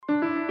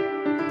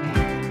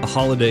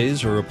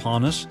holidays are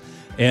upon us.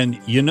 And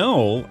I don't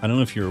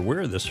know if you're aware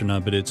of this or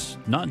not, but it's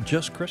not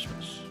just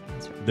Christmas.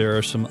 There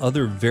are some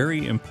other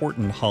very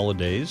important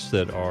holidays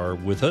that are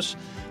with us.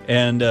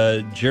 And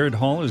Gerad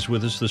Hall is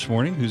with us this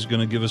morning, who's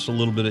going to give us a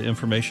little bit of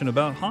information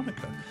about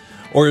Hanukkah.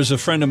 Or as a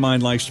friend of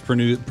mine likes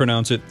to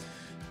pronounce it,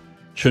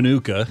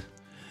 Chanukah.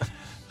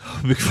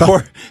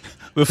 Before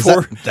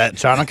that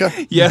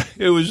Chanukah? Yeah,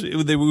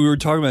 we were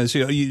talking about this,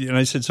 and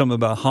I said something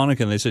about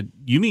Hanukkah, and they said,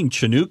 "You mean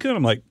Chanukah?" And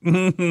I'm like,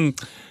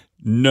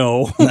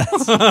 no,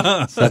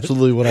 that's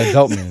absolutely what I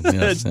don't mean.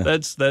 Yes.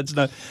 That's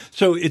not.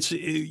 So it's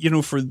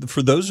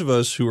for those of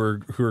us who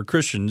are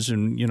Christians,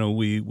 and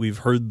we've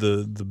heard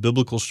the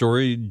biblical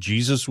story.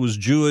 Jesus was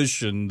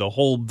Jewish, and the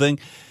whole thing.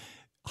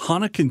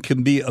 Hanukkah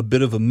can be a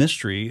bit of a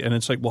mystery, and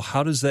it's like, well,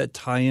 how does that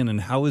tie in,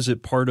 and how is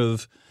it part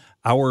of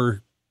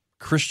our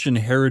Christian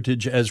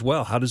heritage as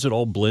well? How does it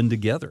all blend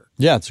together?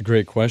 Yeah, it's a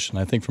great question.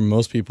 I think for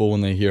most people, when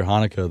they hear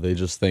Hanukkah, they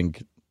just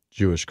think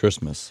Jewish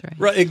Christmas.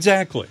 Right,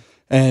 exactly.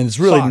 And it's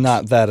really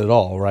not that at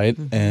all, right?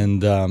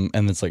 Mm-hmm.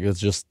 And it's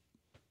just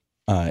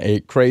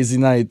 8 Crazy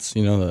Nights,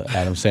 the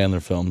Adam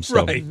Sandler film.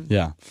 So, right.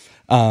 Yeah.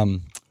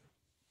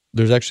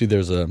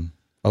 There's a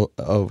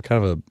kind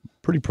of a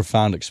pretty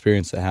profound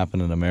experience that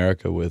happened in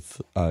America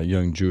with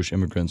young Jewish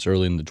immigrants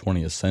early in the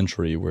 20th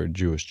century, where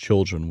Jewish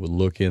children would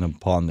look in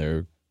upon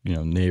their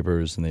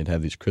neighbors, and they'd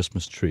have these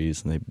Christmas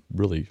trees, and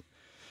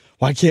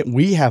why can't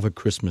we have a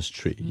Christmas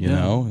tree,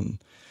 And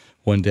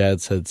one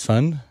dad said,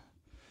 "Son,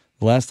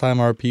 the last time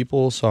our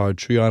people saw a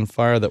tree on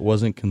fire that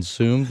wasn't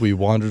consumed, we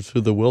wandered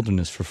through the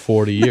wilderness for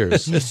 40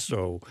 years.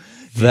 So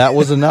that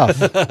was enough.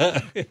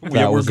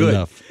 We're good.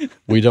 Enough.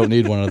 We don't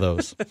need one of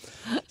those."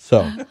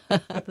 So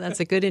that's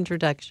a good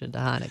introduction to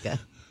Hanukkah.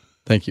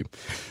 Thank you.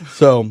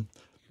 So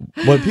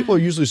what people are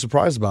usually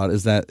surprised about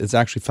is that it's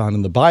actually found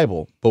in the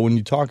Bible. But when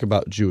you talk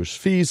about Jewish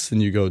feasts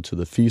and you go to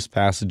the feast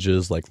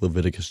passages like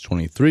Leviticus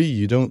 23,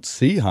 you don't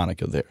see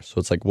Hanukkah there. So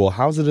it's like, well,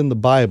 how's it in the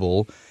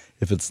Bible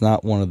if it's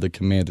not one of the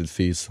commanded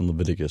feasts in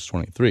Leviticus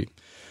 23?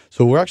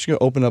 So we're actually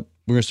going to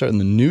we're going to start in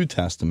the New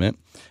Testament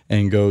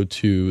and go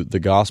to the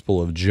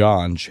Gospel of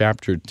John,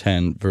 chapter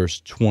 10, verse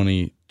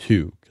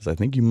 22, because I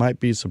think you might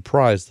be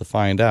surprised to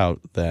find out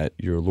that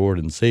your Lord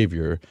and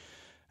Savior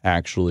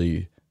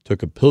actually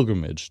took a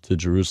pilgrimage to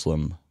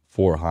Jerusalem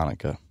for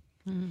Hanukkah.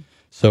 Mm-hmm.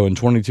 So in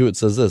 22 it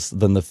says this: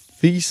 "Then the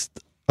Feast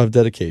of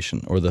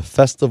Dedication, or the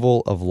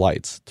Festival of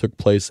Lights, took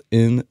place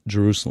in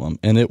Jerusalem,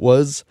 and it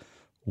was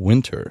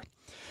winter.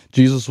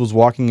 Jesus was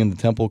walking in the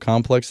temple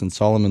complex in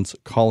Solomon's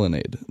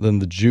colonnade. Then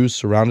the Jews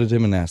surrounded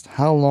him and asked,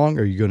 'How long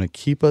are you going to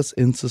keep us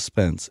in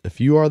suspense?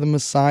 If you are the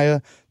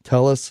Messiah,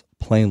 tell us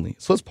plainly.'"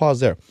 So let's pause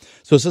there.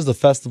 So it says the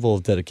Festival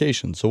of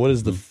Dedication. So what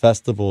is the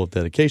Festival of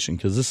Dedication?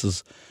 Because this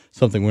is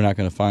something we're not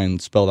going to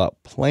find spelled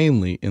out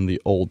plainly in the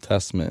Old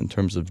Testament in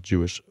terms of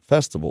Jewish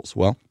festivals.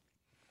 Well,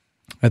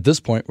 at this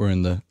point, we're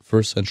in the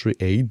 1st century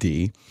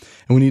A.D.,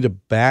 and we need to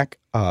back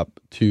up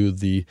to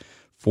the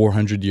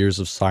 400 years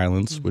of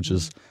silence, which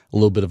is a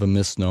little bit of a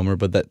misnomer,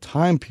 but that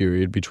time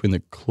period between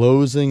the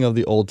closing of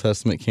the Old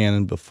Testament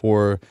canon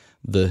before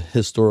the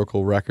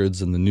historical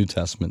records in the New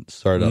Testament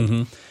start up.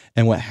 Mm-hmm.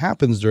 And what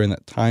happens during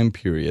that time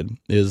period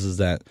is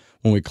that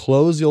when we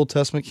close the Old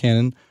Testament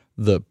canon,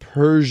 the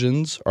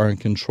Persians are in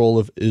control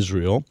of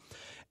Israel.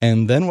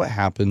 And then what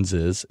happens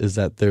is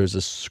that there's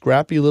a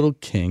scrappy little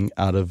king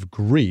out of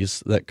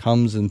Greece that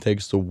comes and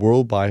takes the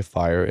world by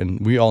fire,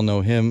 and we all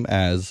know him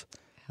as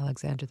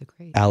Alexander the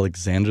Great.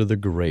 Alexander the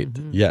Great,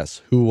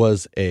 yes, who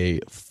was a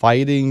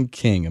fighting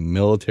king, a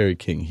military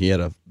king. He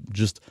had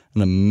just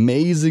an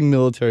amazing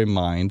military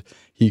mind.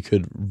 He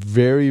could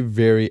very,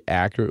 very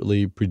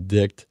accurately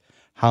predict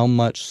how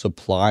much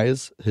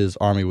supplies his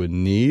army would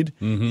need.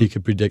 Mm-hmm. He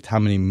could predict how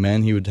many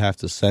men he would have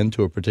to send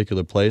to a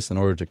particular place in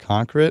order to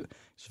conquer it.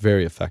 It's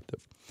very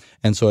effective.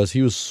 And so as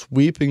he was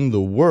sweeping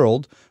the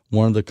world,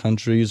 one of the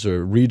countries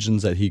or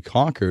regions that he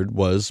conquered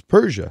was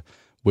Persia,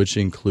 which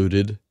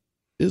included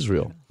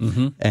Israel.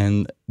 Mm-hmm.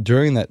 And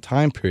during that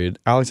time period,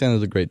 Alexander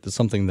the Great did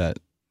something that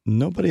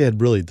nobody had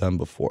really done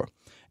before.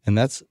 And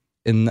not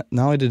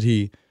only did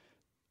he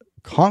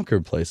conquer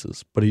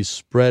places, but he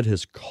spread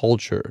his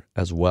culture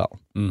as well.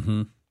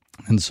 Mm-hmm.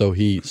 And so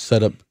he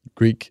set up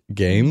Greek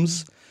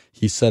games.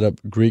 He set up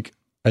Greek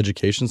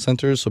education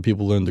centers so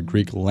people learned the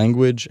Greek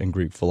language and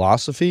Greek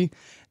philosophy.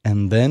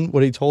 And then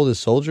what he told his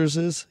soldiers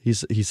is, he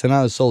sent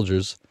out his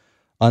soldiers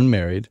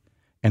unmarried,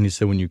 and he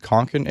said, when you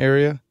conquer an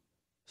area,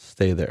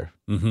 stay there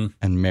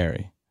and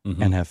marry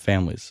and have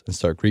families and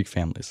start Greek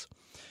families.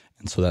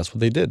 And so that's what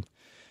they did.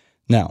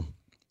 Now,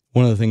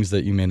 one of the things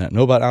that you may not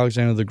know about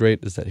Alexander the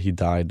Great is that he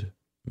died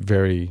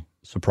very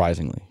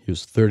surprisingly. He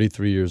was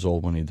 33 years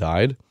old when he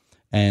died.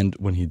 And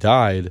when he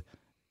died,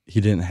 he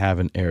didn't have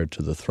an heir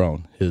to the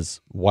throne.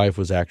 His wife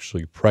was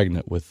actually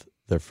pregnant with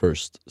their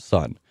first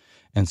son.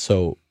 And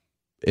so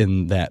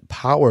in that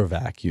power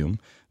vacuum,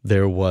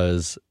 there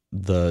was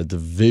the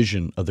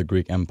division of the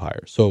Greek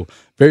Empire. So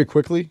very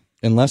quickly,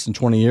 in less than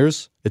 20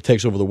 years, it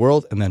takes over the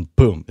world, and then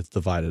boom, it's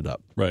divided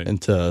up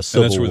into a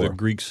civil war. And that's where the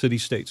Greek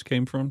city-states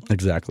came from?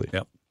 Exactly.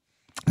 Yep.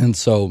 And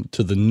so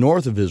to the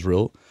north of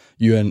Israel,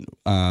 You had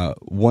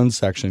one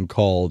section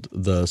called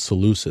the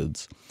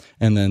Seleucids.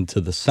 And then to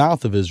the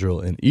south of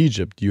Israel in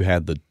Egypt, you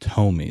had the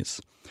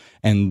Ptolemies.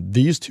 And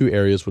these two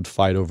areas would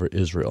fight over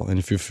Israel. And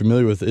if you're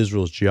familiar with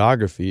Israel's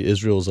geography,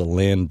 Israel is a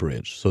land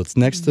bridge. So it's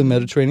next to the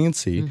Mediterranean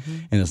Sea,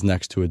 and it's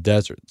next to a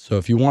desert. So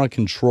if you want to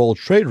control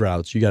trade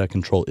routes, you got to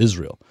control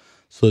Israel.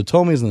 So the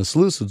Ptolemies and the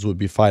Seleucids would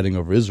be fighting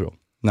over Israel.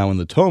 Now, when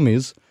the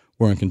Ptolemies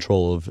were in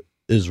control of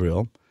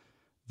Israel,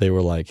 they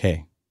were like,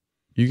 hey,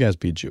 you guys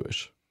be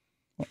Jewish.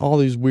 All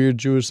these weird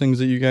Jewish things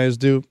that you guys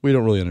do, we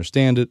don't really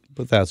understand it,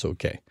 but that's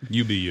okay.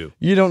 You be you.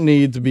 You don't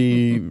need to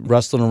be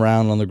wrestling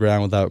around on the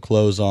ground without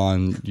clothes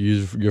on.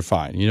 You're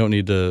fine. You don't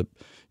need to,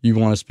 you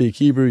want to speak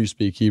Hebrew, you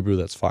speak Hebrew,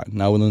 that's fine.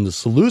 Now, when the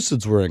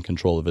Seleucids were in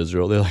control of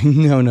Israel, they're like,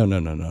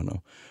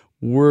 no.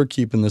 We're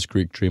keeping this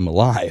Greek dream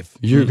alive.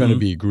 You're going to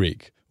be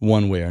Greek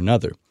one way or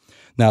another.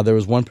 Now, there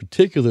was one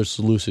particular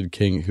Seleucid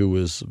king who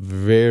was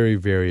very,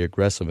 very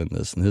aggressive in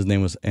this, and his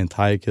name was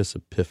Antiochus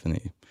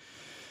Epiphanes.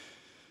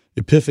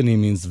 Epiphany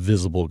means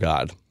visible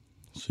God.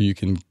 So you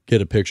can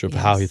get a picture of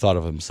how he thought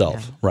of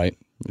himself, right?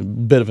 A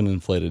bit of an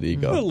inflated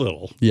ego. A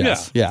little.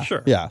 Yes. Yeah.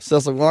 Sure. Yeah. So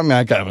it's like, well, I mean,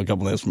 I got to have a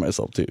couple names for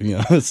myself too. You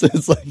know,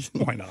 it's like,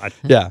 why not?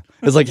 Yeah.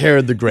 It's like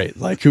Herod the Great.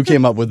 Like, who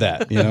came up with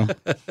that? You know,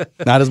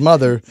 not his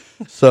mother.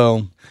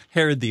 So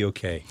Herod the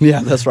okay.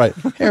 Yeah, that's right.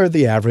 Herod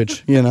the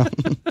average, you know,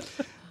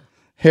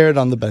 Herod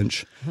on the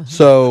bench.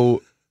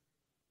 So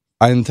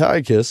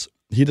Antiochus,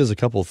 he does a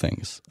couple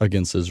things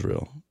against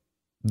Israel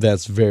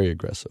that's very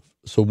aggressive.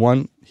 So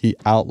one, he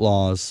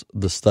outlaws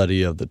the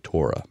study of the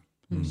Torah.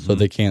 So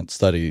they can't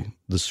study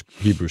the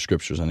Hebrew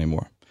scriptures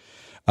anymore.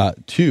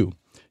 Two,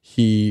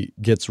 he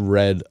gets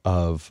rid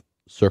of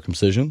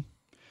circumcision,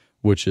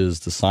 which is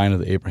the sign of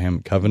the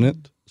Abrahamic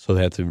covenant. So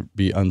they had to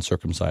be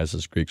uncircumcised,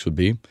 as Greeks would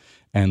be.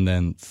 And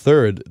then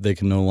third, they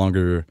can no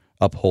longer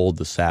uphold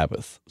the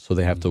Sabbath. So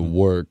they have to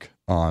work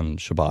on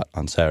Shabbat,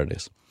 on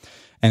Saturdays.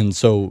 And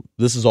so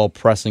this is all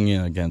pressing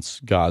in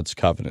against God's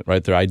covenant,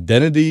 right? Their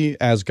identity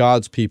as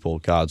God's people,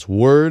 God's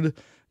word,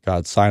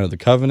 God's sign of the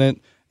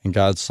covenant, and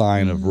God's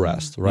sign of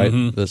rest, right?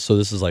 So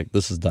this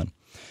is done.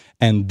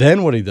 And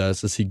then what he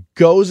does is he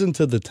goes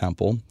into the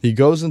temple, he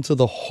goes into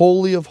the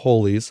Holy of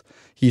Holies,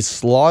 he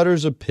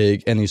slaughters a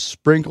pig, and he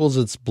sprinkles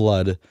its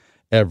blood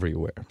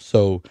everywhere.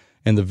 So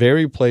in the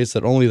very place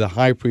that only the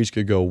high priest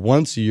could go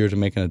once a year to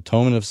make an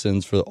atonement of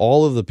sins for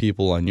all of the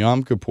people on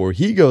Yom Kippur,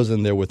 he goes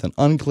in there with an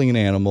unclean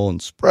animal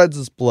and spreads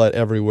its blood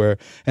everywhere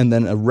and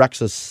then erects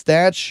a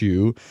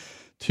statue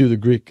to the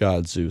Greek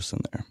god Zeus in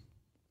there.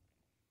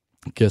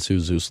 Guess who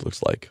Zeus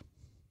looks like?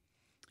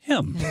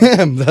 Him.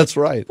 That's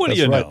right. What do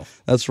you know?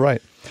 That's right.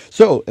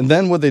 So, and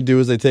then what they do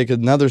is they take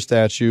another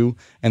statue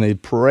and they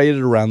parade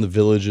it around the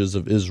villages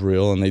of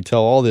Israel and they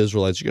tell all the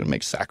Israelites, you're going to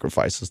make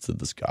sacrifices to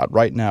this god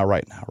right now,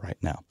 right now, right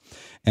now.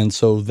 And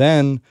so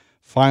then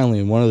finally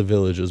in one of the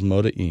villages,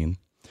 Moda'in,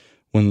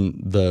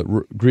 when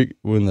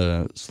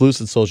the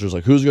Seleucid soldiers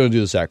like, who's going to do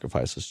the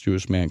sacrifice? This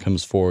Jewish man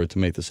comes forward to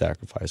make the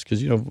sacrifice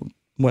because, you know,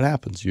 what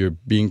happens? You're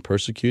being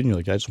persecuted and you're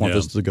like, I just want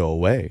this to go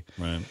away.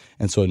 Right.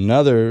 And so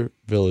another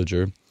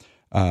villager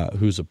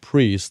who's a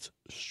priest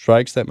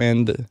strikes that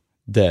man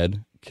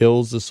dead,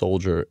 kills the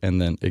soldier,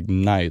 and then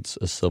ignites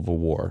a civil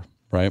war,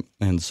 right?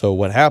 And so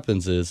what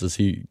happens is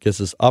he gets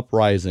this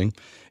uprising.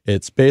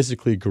 It's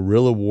basically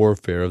guerrilla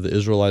warfare of the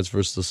Israelites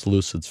versus the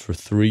Seleucids for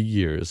 3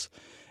 years,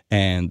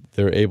 and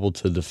they're able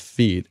to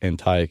defeat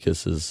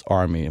Antiochus's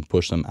army and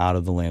push them out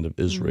of the land of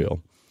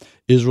Israel.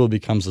 Israel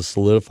becomes a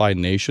solidified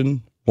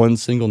nation, one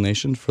single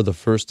nation, for the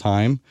first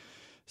time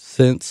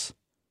since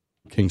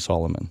King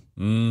Solomon.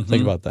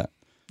 Think about that.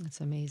 That's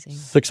amazing.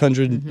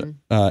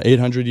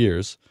 800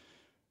 years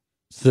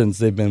since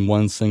they've been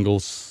one single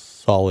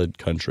solid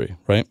country,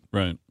 right?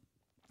 Right.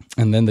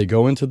 And then they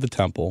go into the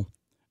temple,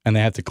 and they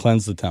have to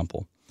cleanse the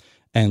temple.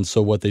 And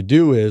so what they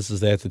do is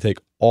they have to take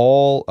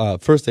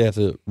first they have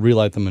to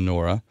relight the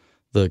menorah,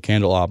 the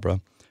candelabra,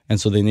 and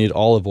so they need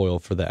olive oil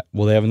for that.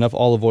 Well, they have enough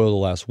olive oil to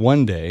last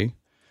 1 day,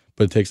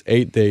 but it takes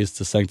 8 days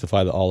to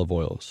sanctify the olive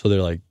oil. So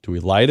they're like, do we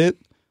light it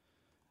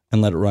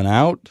and let it run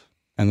out?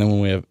 And then when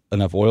we have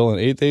enough oil in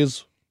 8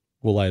 days,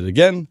 we'll light it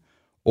again,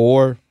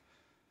 or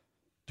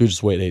do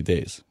just wait 8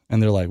 days?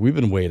 And they're like, we've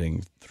been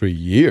waiting 3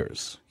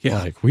 years. Yeah.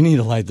 Like, we need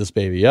to light this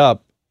baby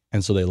up.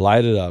 And so they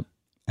light it up,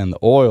 and the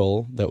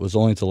oil that was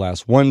only to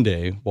last 1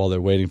 day while they're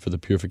waiting for the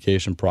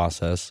purification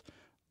process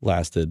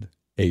lasted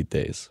 8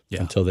 days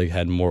until they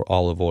had more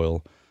olive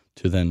oil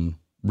to then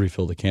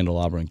refill the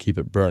candelabra and keep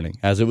it burning,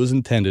 as it was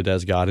intended,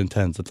 as God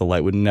intends, that the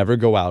light would never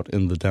go out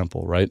in the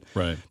temple, right?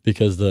 Right.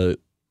 Because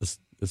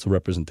it's a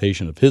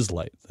representation of his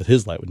light, that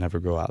his light would never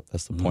go out.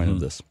 That's the point of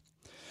this.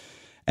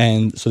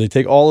 And so they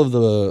take all of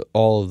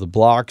the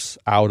blocks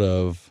out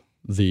of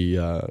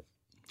the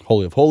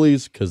Holy of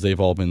Holies because they've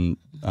all been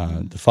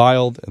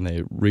defiled, and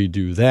they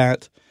redo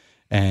that.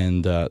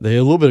 And they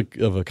have a little bit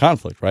of a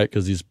conflict, right?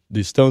 Because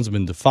these stones have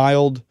been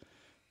defiled,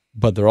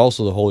 but they're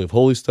also the Holy of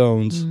Holy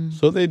stones.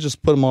 So they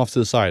just put them off to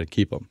the side and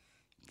keep them.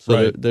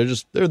 So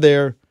they're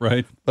there,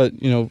 right? But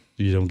you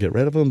don't get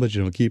rid of them, but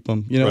you don't keep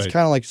them. It's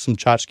kind of like some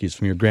tchotchkes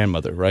from your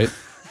grandmother, right?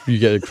 You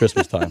get at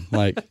Christmas time,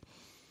 like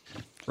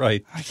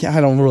Right.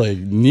 I don't really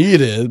need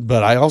it,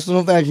 but I also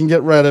don't think I can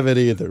get rid of it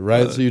either,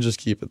 right? So you just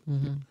keep it.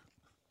 Mm-hmm.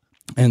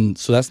 And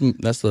so that's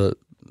the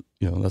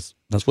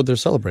that's what they're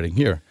celebrating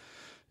here.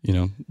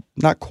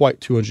 Not quite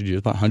 200 years,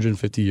 about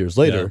 150 years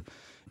later.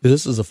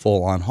 This is a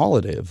full-on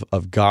holiday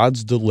of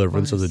God's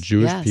deliverance of the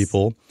Jewish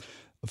people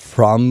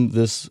from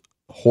this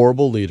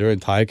horrible leader,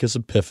 Antiochus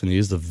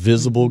Epiphanes, the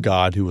visible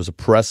God who was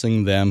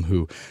oppressing them,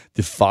 who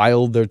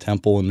defiled their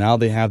temple, and now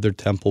they have their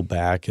temple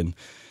back. And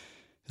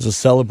it's a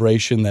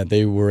celebration that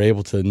they were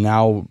able to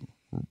now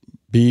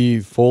be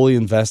fully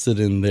invested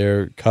in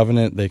their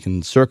covenant. They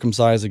can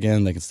circumcise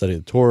again. They can study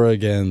the Torah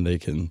again. They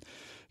can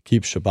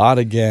keep Shabbat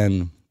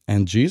again.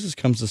 And Jesus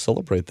comes to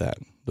celebrate that,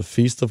 the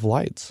Feast of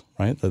Lights,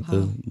 right?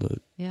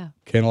 The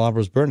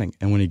candelabra is burning.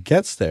 And when he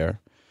gets there,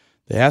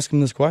 they ask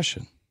him this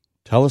question.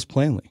 Tell us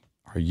plainly,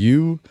 are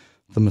you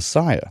the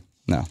Messiah?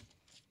 Now,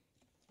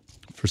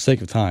 for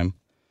sake of time,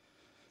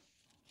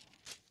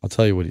 I'll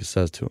tell you what he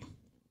says to him.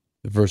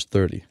 Verse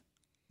 30,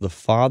 the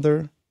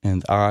Father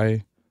and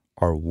I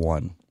are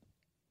one.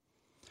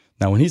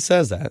 Now, when he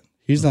says that,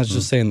 he's not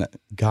just saying that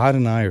God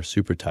and I are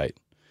super tight.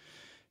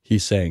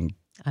 He's saying,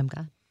 I'm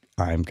God.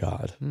 I'm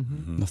God.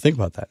 Mm-hmm. Now, think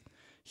about that.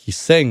 He's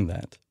saying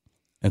that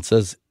and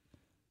says,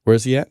 where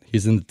is he at?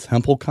 He's in the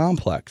temple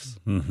complex.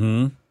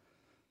 Mm-hmm.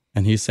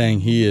 And he's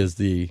saying he is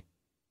the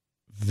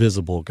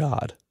visible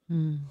God.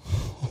 A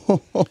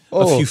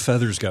few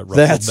feathers got ruffled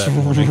That's that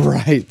morning.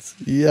 right.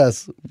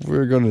 Yes,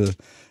 we're going to have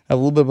a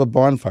little bit of a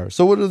bonfire.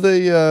 So what do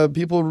the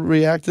people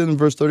react in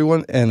verse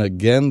 31? And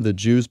again, the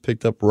Jews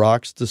picked up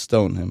rocks to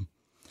stone him.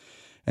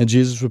 And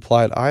Jesus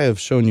replied, I have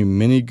shown you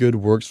many good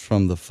works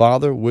from the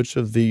Father. Which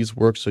of these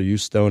works are you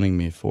stoning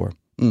me for?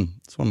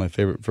 It's one of my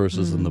favorite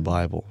verses in the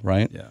Bible,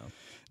 right? Yeah.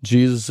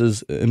 Jesus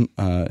is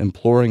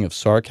imploring of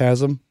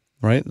sarcasm,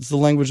 right? It's the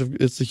language of,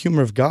 it's the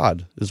humor of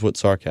God is what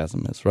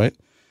sarcasm is, right?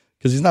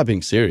 Because he's not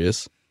being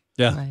serious.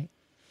 Yeah. Right.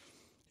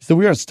 He said,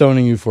 we aren't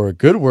stoning you for a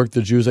good work,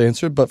 the Jews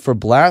answered, but for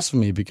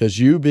blasphemy, because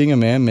you, being a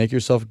man, make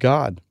yourself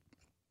God.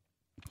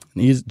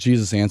 And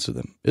Jesus answered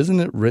them, isn't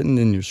it written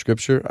in your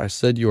scripture, I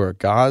said you are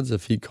gods?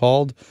 If he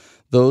called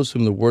those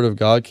whom the word of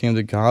God came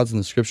to gods and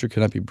the scripture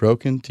cannot be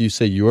broken, do you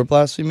say you are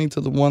blaspheming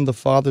to the one the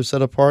Father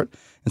set apart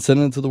and sent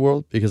into the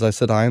world? Because I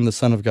said I am the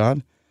Son of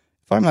God?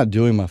 If I'm not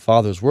doing my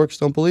Father's works,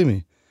 don't believe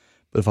me.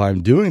 But if I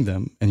am doing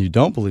them and you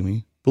don't believe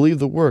me, believe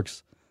the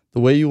works. The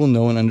way you will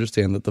know and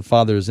understand that the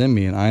Father is in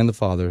me and I in the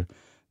Father.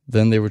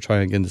 Then they were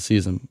trying again to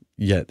seize him,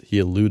 yet he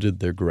eluded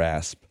their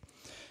grasp.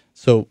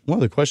 So one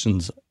of the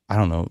questions, I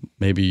don't know,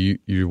 maybe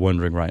you're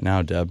wondering right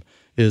now, Deb,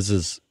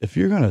 is if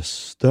you're going to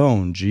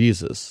stone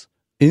Jesus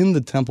in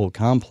the temple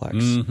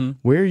complex,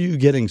 where are you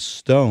getting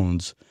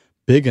stones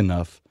big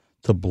enough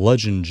to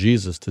bludgeon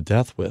Jesus to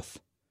death with?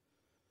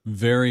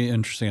 Very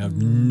interesting. I've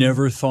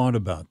never thought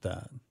about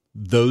that.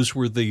 Those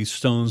were the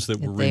stones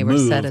that were They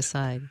removed. were set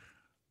aside.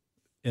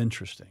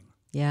 Interesting.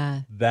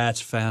 Yeah. That's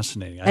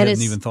fascinating. I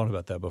hadn't even thought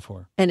about that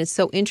before. And it's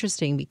so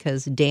interesting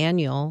because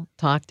Daniel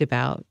talked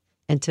about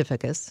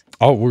Antiochus.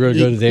 Oh, we're going to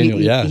go to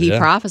Daniel. He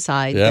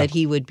prophesied that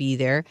he would be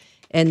there.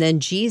 And then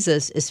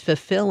Jesus is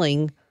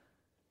fulfilling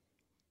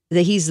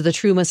that he's the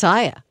true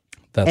Messiah.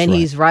 That's and right.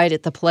 he's right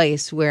at the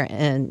place where,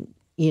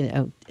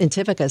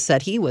 Antiochus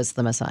said he was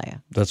the Messiah.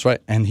 That's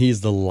right. And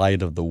he's the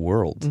light of the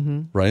world,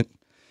 right?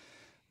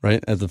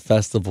 Right? At the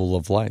festival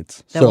of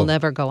lights. That will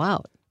never go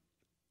out.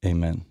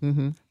 Amen.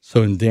 Mm-hmm.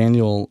 So in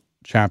Daniel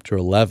chapter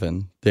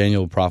 11,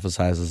 Daniel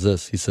prophesies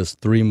this. He says,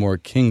 3 more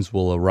kings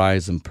will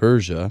arise in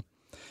Persia,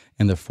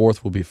 and the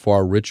fourth will be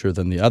far richer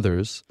than the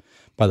others.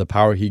 By the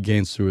power he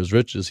gains through his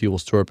riches, he will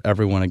store up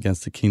everyone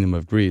against the kingdom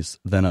of Greece.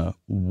 Then a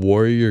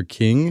warrior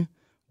king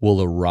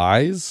will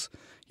arise.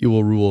 He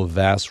will rule a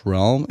vast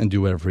realm and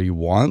do whatever he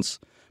wants.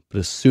 But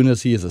as soon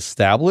as he is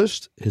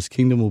established, his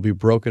kingdom will be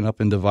broken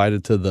up and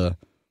divided to the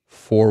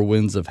 4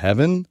 winds of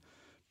heaven,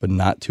 but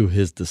not to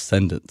his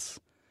descendants.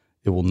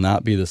 It will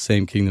not be the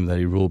same kingdom that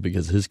he ruled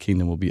because his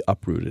kingdom will be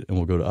uprooted and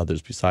will go to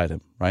others beside him,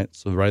 right?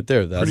 So right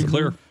there, that's pretty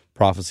clear.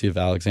 Prophecy of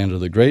Alexander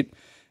the Great.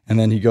 And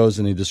then he goes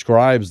and he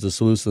describes the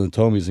Seleucids and the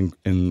Ptolemies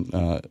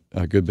in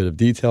a good bit of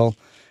detail.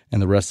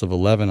 And the rest of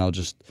 11, I'll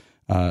just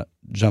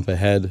jump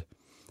ahead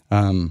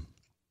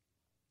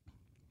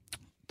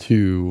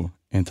to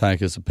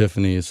Antiochus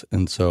Epiphanes.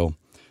 And so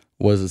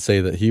what does it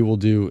say that he will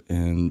do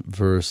in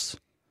verse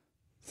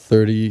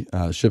 30?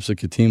 Ships of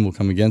Kittim will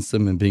come against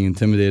him, and being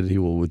intimidated, he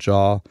will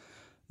withdraw.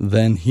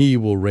 Then he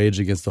will rage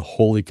against the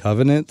Holy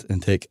Covenant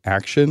and take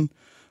action.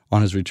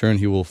 On his return,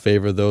 he will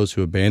favor those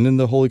who abandon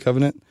the Holy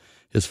Covenant.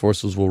 His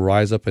forces will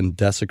rise up and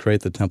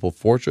desecrate the temple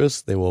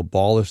fortress. They will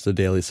abolish the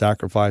daily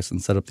sacrifice and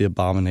set up the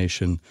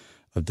abomination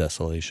of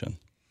desolation,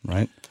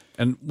 right?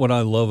 And what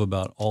I love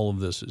about all of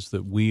this is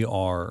that we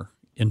are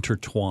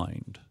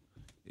intertwined,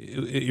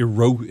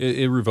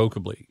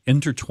 irrevocably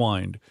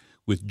intertwined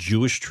with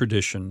Jewish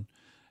tradition,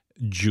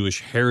 Jewish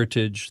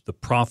heritage, the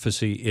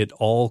prophecy. It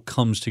all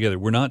comes together.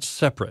 We're not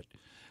separate.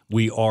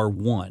 We are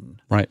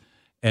one. Right.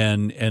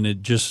 And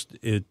it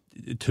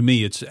to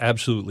me, it's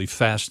absolutely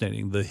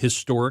fascinating. The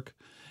historic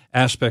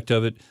aspect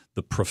of it,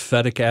 the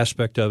prophetic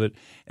aspect of it,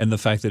 and the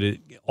fact that it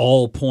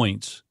all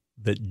points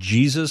that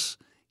Jesus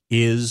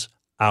is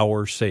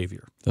our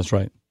Savior. That's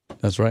right.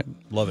 That's right.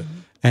 Love it.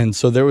 And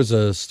so there was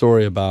a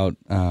story about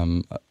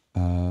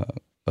a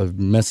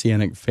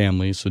Messianic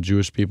family, so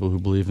Jewish people who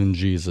believe in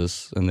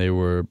Jesus, and they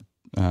were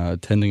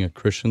attending a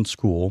Christian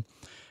school,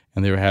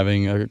 and they were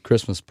having a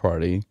Christmas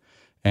party,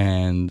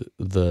 and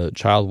the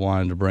child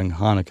wanted to bring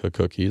Hanukkah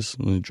cookies,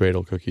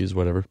 dreidel cookies,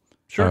 whatever,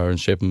 Sure. in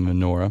shape of a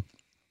menorah.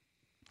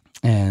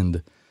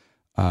 And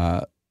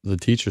the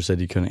teacher said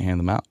he couldn't hand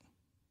them out.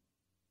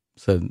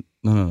 Said,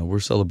 no,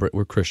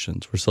 we're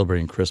Christians. We're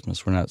celebrating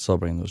Christmas. We're not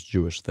celebrating those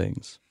Jewish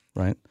things,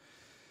 right?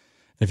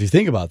 If you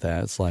think about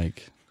that, it's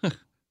like,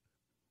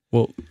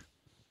 well,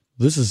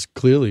 this is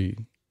clearly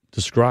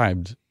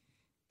described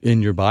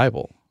in your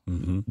Bible.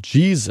 Mm-hmm.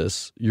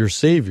 Jesus, your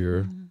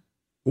Savior,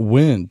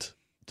 went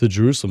to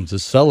Jerusalem to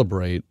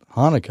celebrate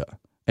Hanukkah,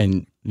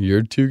 and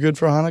you're too good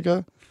for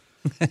Hanukkah?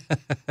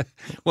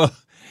 Well,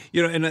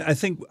 and I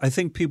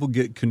think people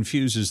get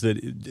confused is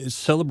that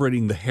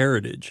celebrating the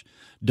heritage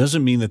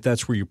doesn't mean that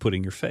that's where you're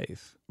putting your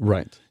faith.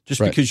 Right.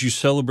 Just because you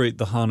celebrate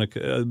the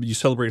Hanukkah,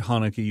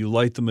 you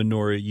light the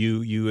menorah,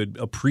 you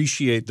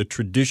appreciate the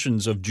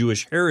traditions of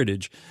Jewish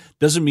heritage,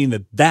 doesn't mean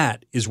that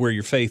that is where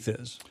your faith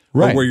is,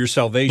 or where your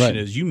salvation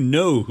is. You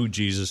know who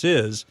Jesus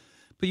is,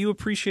 but you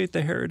appreciate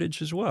the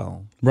heritage as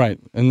well. Right.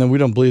 And then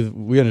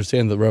we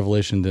understand that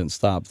Revelation didn't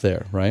stop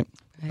there, right?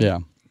 Yeah.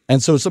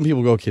 And so some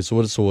people go, okay, so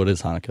what is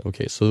Hanukkah?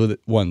 Okay, so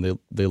one,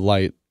 they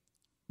light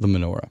the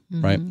menorah,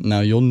 right? Now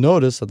you'll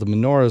notice that the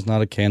menorah is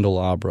not a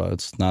candelabra.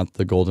 It's not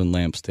the golden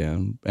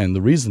lampstand. And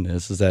the reason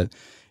is that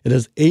it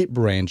has 8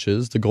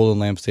 branches. The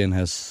golden lampstand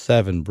has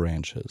 7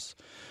 branches.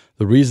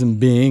 The reason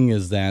being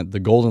is that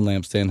the golden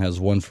lampstand has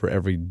one for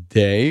every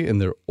day,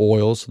 and they're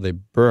oil, so they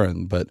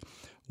burn. But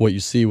what you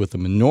see with the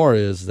menorah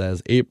is that it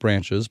has 8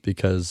 branches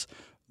because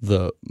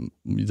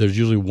there's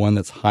usually one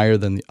that's higher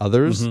than the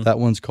others. That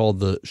one's called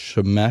the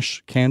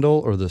shemesh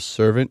candle or the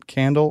servant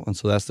candle, and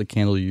so that's the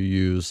candle you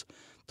use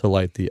to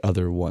light the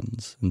other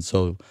ones. And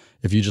so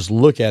if you just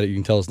look at it, you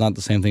can tell it's not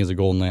the same thing as a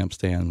golden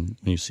lampstand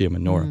when you see a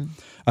menorah.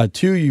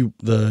 2,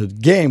 the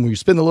game where you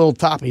spin the little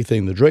toppy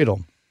thing, the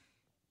dreidel.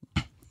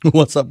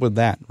 What's up with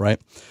that, right?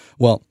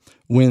 Well,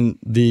 when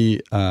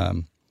the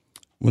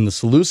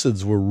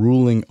Seleucids were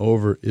ruling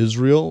over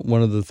Israel,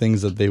 one of the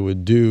things that they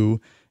would do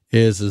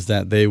is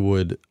that they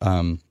would,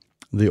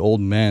 the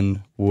old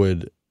men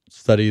would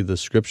study the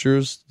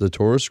scriptures, the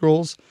Torah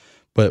scrolls,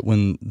 but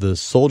when the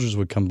soldiers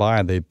would come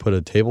by, they'd put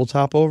a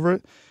tabletop over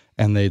it,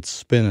 and they'd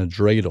spin a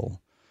dreidel,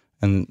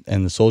 and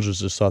the soldiers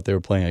just thought they were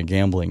playing a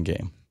gambling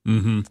game.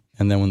 And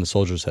then when the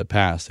soldiers had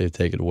passed, they'd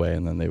take it away,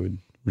 and then they would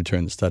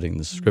return to studying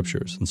the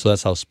scriptures. And so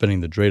that's how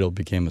spinning the dreidel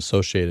became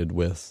associated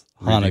with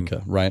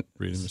Hanukkah, right?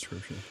 Reading the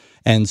scripture.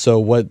 And so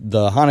what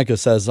the Hanukkah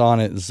says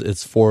on it is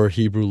it's 4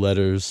 Hebrew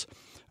letters,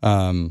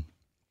 and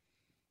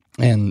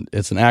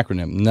it's an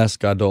acronym, Nes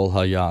Gadol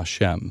Haya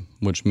Hashem,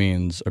 which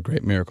means a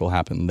great miracle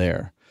happened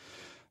there.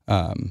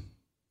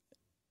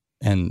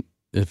 And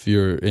if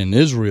you're in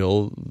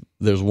Israel,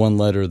 there's one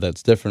letter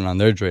that's different on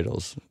their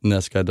dreidels,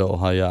 Nes Gadol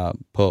Haya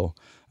Po,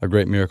 a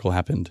great miracle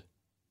happened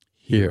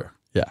here.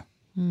 Yeah.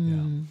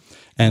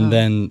 And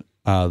then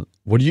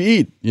what do you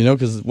eat?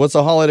 Because what's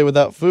a holiday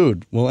without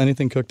food? Well,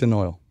 anything cooked in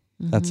oil.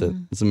 That's it.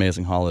 It's an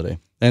amazing holiday.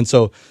 And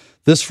so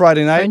this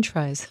Friday night, French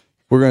fries.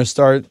 We're going to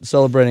start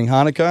celebrating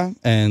Hanukkah.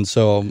 And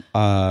so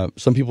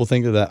some people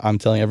think that I'm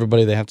telling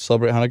everybody they have to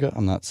celebrate Hanukkah.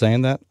 I'm not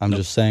saying that. I'm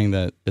just saying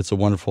that it's a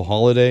wonderful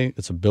holiday.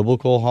 It's a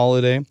biblical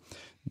holiday.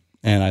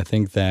 And I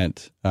think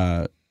that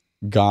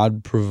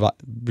God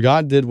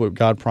did what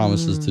God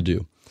promises to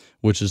do,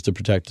 which is to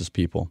protect his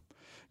people.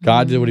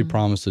 God did what he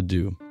promised to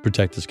do,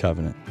 protect his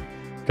covenant.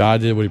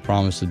 God did what he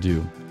promised to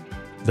do,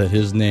 that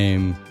his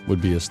name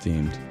would be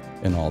esteemed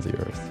in all the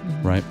earth,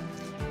 right?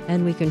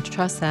 And we can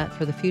trust that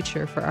for the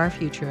future, for our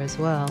future as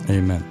well.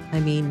 Amen.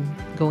 I mean,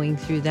 going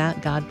through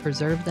that, God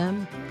preserved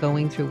them,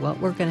 going through what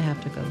we're going to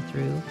have to go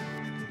through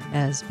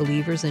as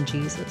believers in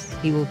Jesus.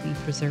 He will be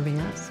preserving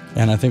us.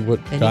 And I think what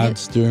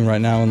God's doing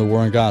right now in the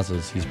war in Gaza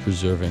is he's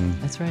preserving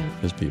That's right.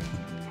 his people.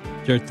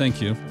 Gerad,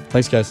 thank you.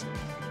 Thanks, guys.